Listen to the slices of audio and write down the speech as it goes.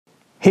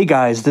Hey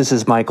guys, this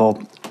is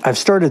Michael. I've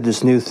started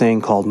this new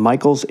thing called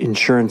Michael's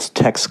Insurance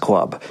Text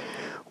Club,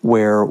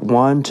 where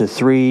 1 to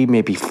 3,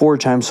 maybe 4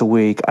 times a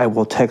week, I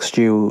will text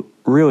you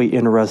really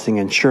interesting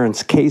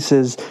insurance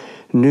cases,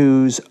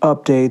 news,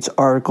 updates,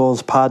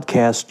 articles,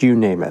 podcasts, you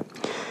name it.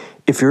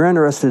 If you're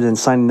interested in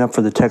signing up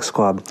for the text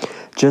club,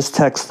 just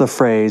text the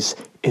phrase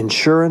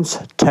Insurance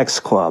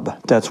Text Club.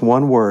 That's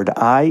one word,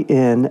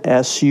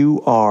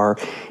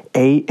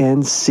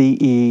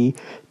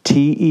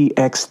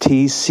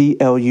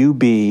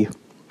 INSURANCETEXTCLUB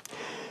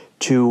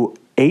to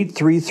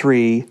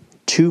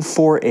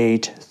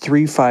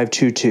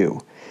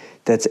 833-248-3522.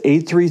 That's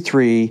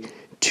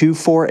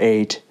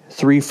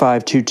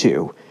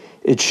 833-248-3522.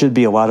 It should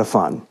be a lot of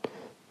fun.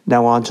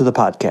 Now on to the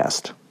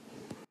podcast.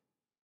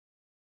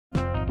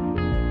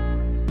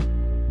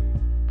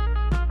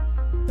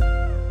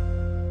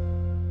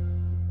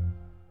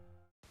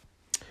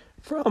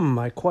 From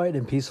my quiet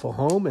and peaceful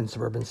home in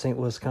suburban St.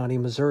 Louis County,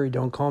 Missouri,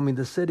 don't call me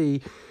the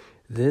city.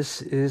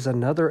 This is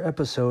another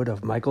episode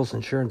of Michael's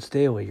Insurance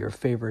Daily, your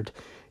favorite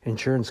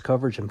insurance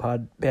coverage and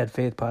bad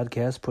faith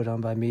podcast put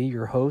on by me,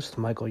 your host,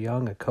 Michael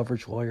Young, a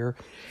coverage lawyer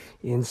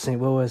in St.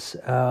 Louis.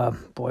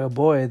 Boy, oh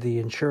boy, the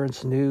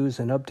insurance news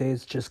and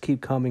updates just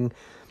keep coming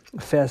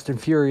fast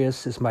and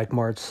furious. Is Mike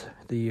Martz,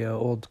 the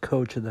old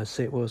coach of the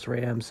St. Louis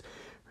Rams.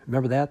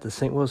 Remember that, the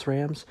St. Louis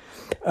Rams?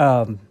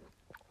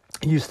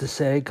 Used to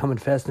say, coming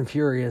fast and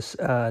furious.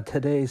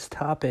 Today's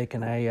topic,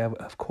 and I,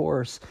 of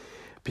course,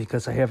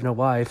 because I have no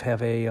life,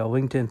 have a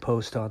LinkedIn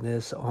post on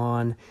this,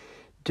 on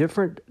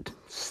different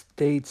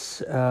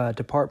states,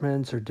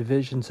 departments, or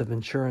divisions of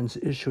insurance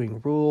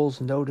issuing rules,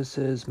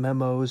 notices,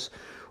 memos,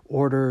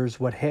 orders,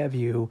 what have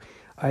you,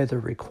 either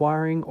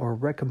requiring or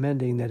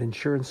recommending that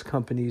insurance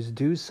companies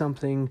do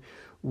something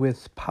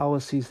with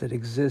policies that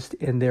exist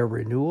in their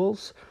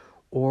renewals,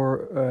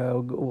 or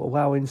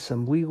allowing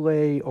some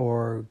leeway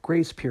or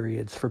grace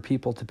periods for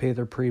people to pay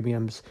their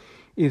premiums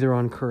either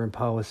on current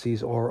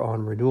policies or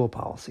on renewal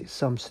policies.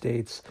 Some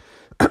states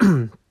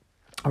are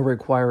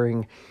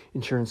requiring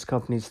insurance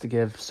companies to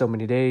give so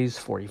many days,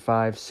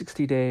 45,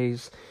 60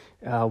 days,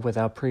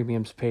 without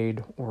premiums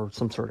paid or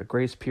some sort of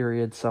grace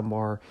period. Some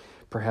are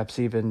perhaps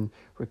even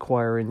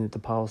requiring the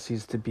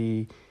policies to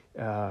be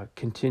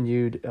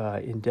continued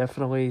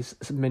indefinitely.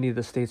 Many of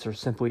the states are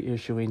simply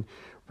issuing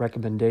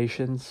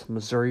recommendations.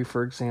 Missouri,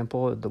 for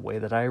example, the way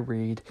that I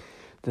read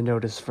the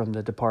notice from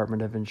the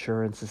Department of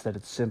Insurance is that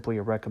it's simply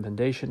a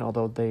recommendation,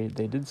 although they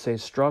did say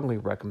strongly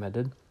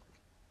recommended.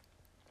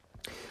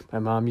 My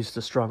mom used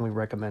to strongly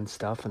recommend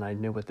stuff, and I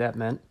knew what that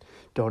meant.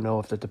 Don't know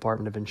if the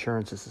Department of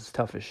Insurance is as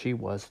tough as she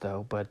was,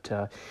 though. But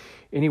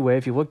anyway,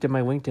 if you looked at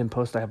my LinkedIn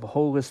post, I have a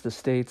whole list of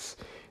states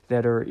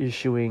that are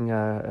issuing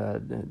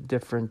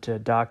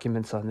different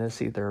documents on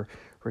this, either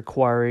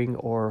requiring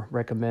or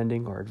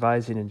recommending or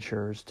advising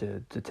insurers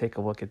to take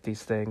a look at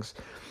these things.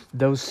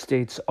 Those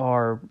states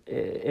are,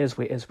 as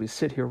we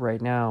sit here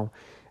right now,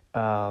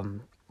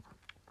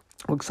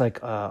 looks like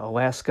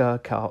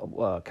Alaska,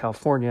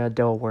 California,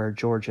 Delaware,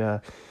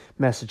 Georgia,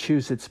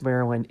 Massachusetts,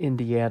 Maryland,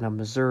 Indiana,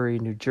 Missouri,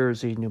 New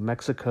Jersey, New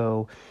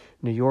Mexico,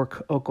 New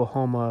York,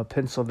 Oklahoma,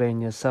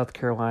 Pennsylvania, South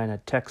Carolina,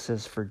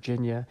 Texas,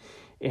 Virginia,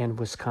 and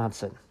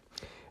Wisconsin.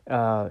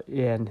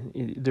 And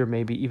there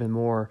may be even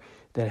more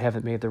that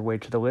haven't made their way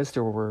to the list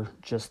or were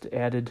just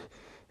added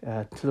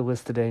to the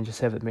list today and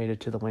just haven't made it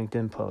to the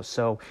LinkedIn post.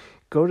 So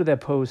go to that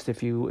post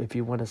if you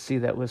want to see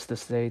that list of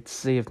states,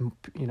 see if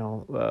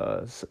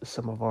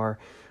some of our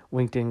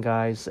LinkedIn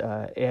guys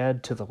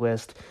add to the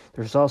list.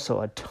 There's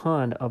also a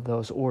ton of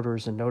those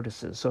orders and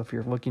notices. So if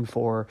you're looking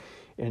for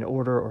an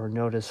order or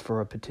notice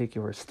for a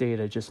particular state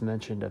I just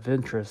mentioned of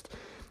interest,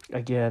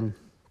 again,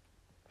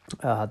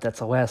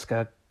 that's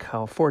Alaska,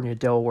 California,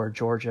 Delaware,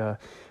 Georgia,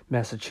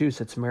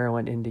 Massachusetts,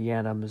 Maryland,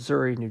 Indiana,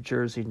 Missouri, New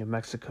Jersey, New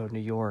Mexico, New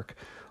York,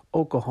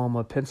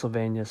 Oklahoma,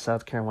 Pennsylvania,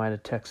 South Carolina,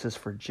 Texas,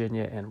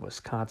 Virginia, and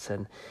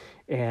Wisconsin.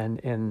 And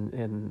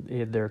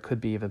there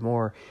could be even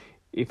more.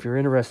 If you're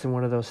interested in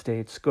one of those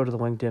states, go to the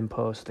LinkedIn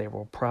post. There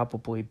will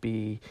probably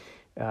be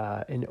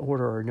an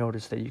order or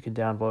notice that you can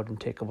download and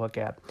take a look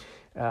at.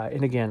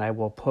 And again, I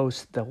will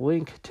post the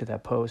link to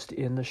that post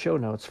in the show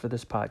notes for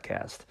this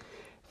podcast.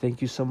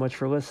 Thank you so much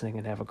for listening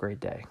and have a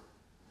great day.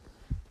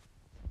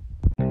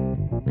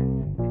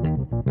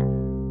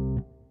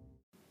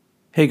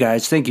 Hey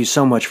guys, thank you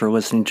so much for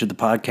listening to the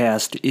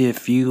podcast.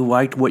 If you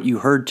liked what you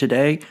heard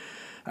today,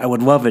 I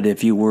would love it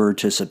if you were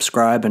to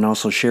subscribe and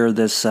also share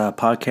this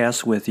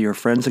podcast with your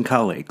friends and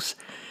colleagues.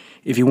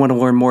 If you want to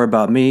learn more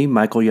about me,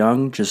 Michael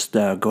Young, just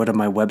go to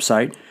my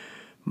website,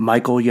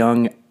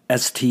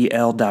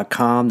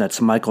 michaelyoungstl.com. That's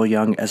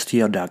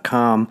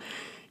michaelyoungstl.com.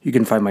 You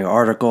can find my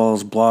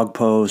articles, blog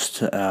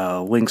posts,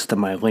 links to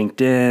my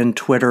LinkedIn,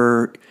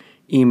 Twitter,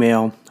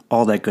 email,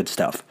 all that good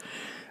stuff.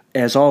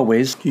 As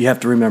always, you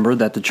have to remember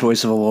that the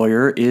choice of a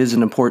lawyer is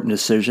an important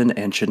decision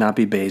and should not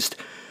be based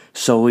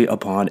solely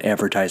upon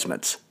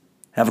advertisements.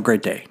 Have a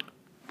great day.